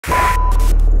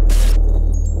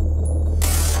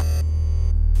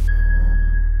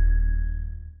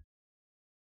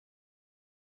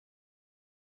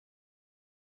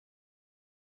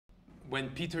When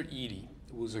Peter Eady,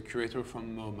 who's a curator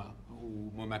from MoMA,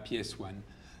 MoMA PS1,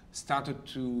 started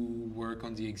to work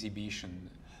on the exhibition,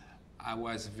 I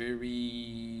was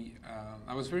very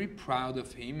proud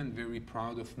of him and very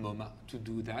proud of MoMA to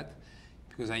do that,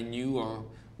 because I knew how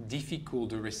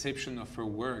difficult the reception of her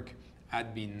work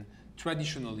had been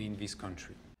traditionally in this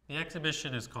country. The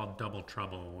exhibition is called Double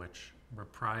Trouble, which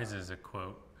reprises a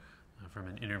quote from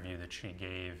an interview that she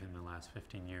gave in the last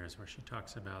 15 years, where she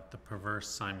talks about the perverse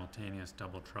simultaneous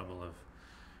double trouble of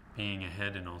being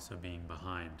ahead and also being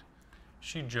behind.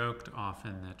 She joked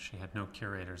often that she had no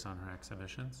curators on her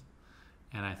exhibitions,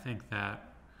 and I think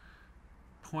that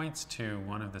points to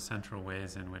one of the central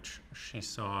ways in which she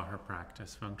saw her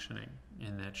practice functioning,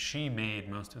 in that she made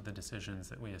most of the decisions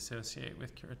that we associate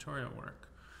with curatorial work.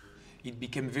 It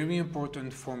became very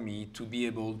important for me to be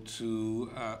able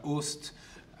to host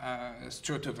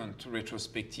Sturtevant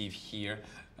retrospective here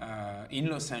in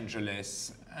Los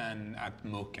Angeles and at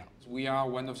MOCA. We are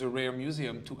one of the rare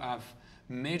museums to have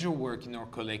major work in our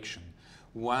collection,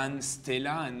 one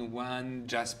Stella and one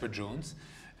Jasper Jones,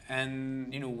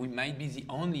 and we might be the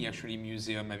only actually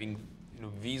museum having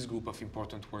this group of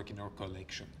important work in our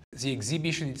collection. The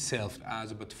exhibition itself has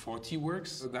about 40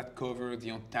 works that cover the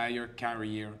entire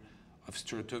career of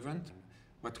Sturtevant.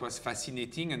 What was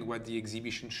fascinating and what the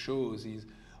exhibition shows is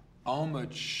how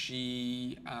much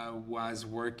she was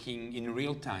working in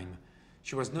real time.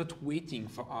 She was not waiting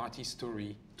for art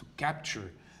history to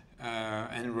capture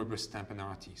and rubber stamp an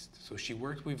artist. So she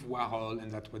worked with Warhol,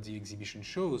 and that's what the exhibition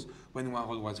shows when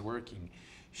Warhol was working.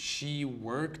 She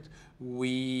worked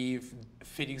with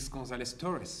Felix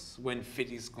Gonzales-Torres when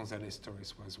Felix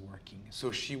Gonzales-Torres was working.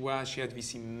 So she had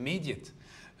this immediate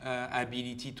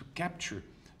ability to capture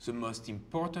the most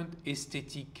important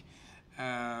aesthetic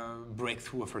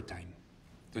breakthrough of her time.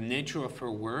 The nature of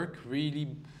her work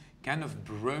really kind of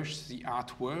brushed the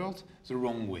art world the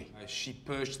wrong way. She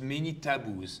purged many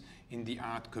taboos in the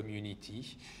art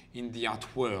community, in the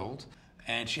art world,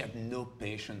 and she had no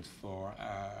patience for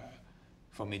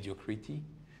mediocrity.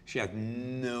 She had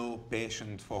no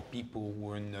patience for people who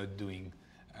were not doing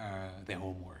their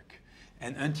homework.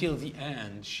 And until the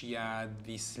end, she had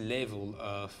this level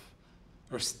of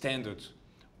her standards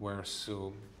were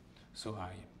so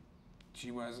high. She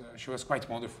was quite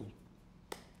wonderful.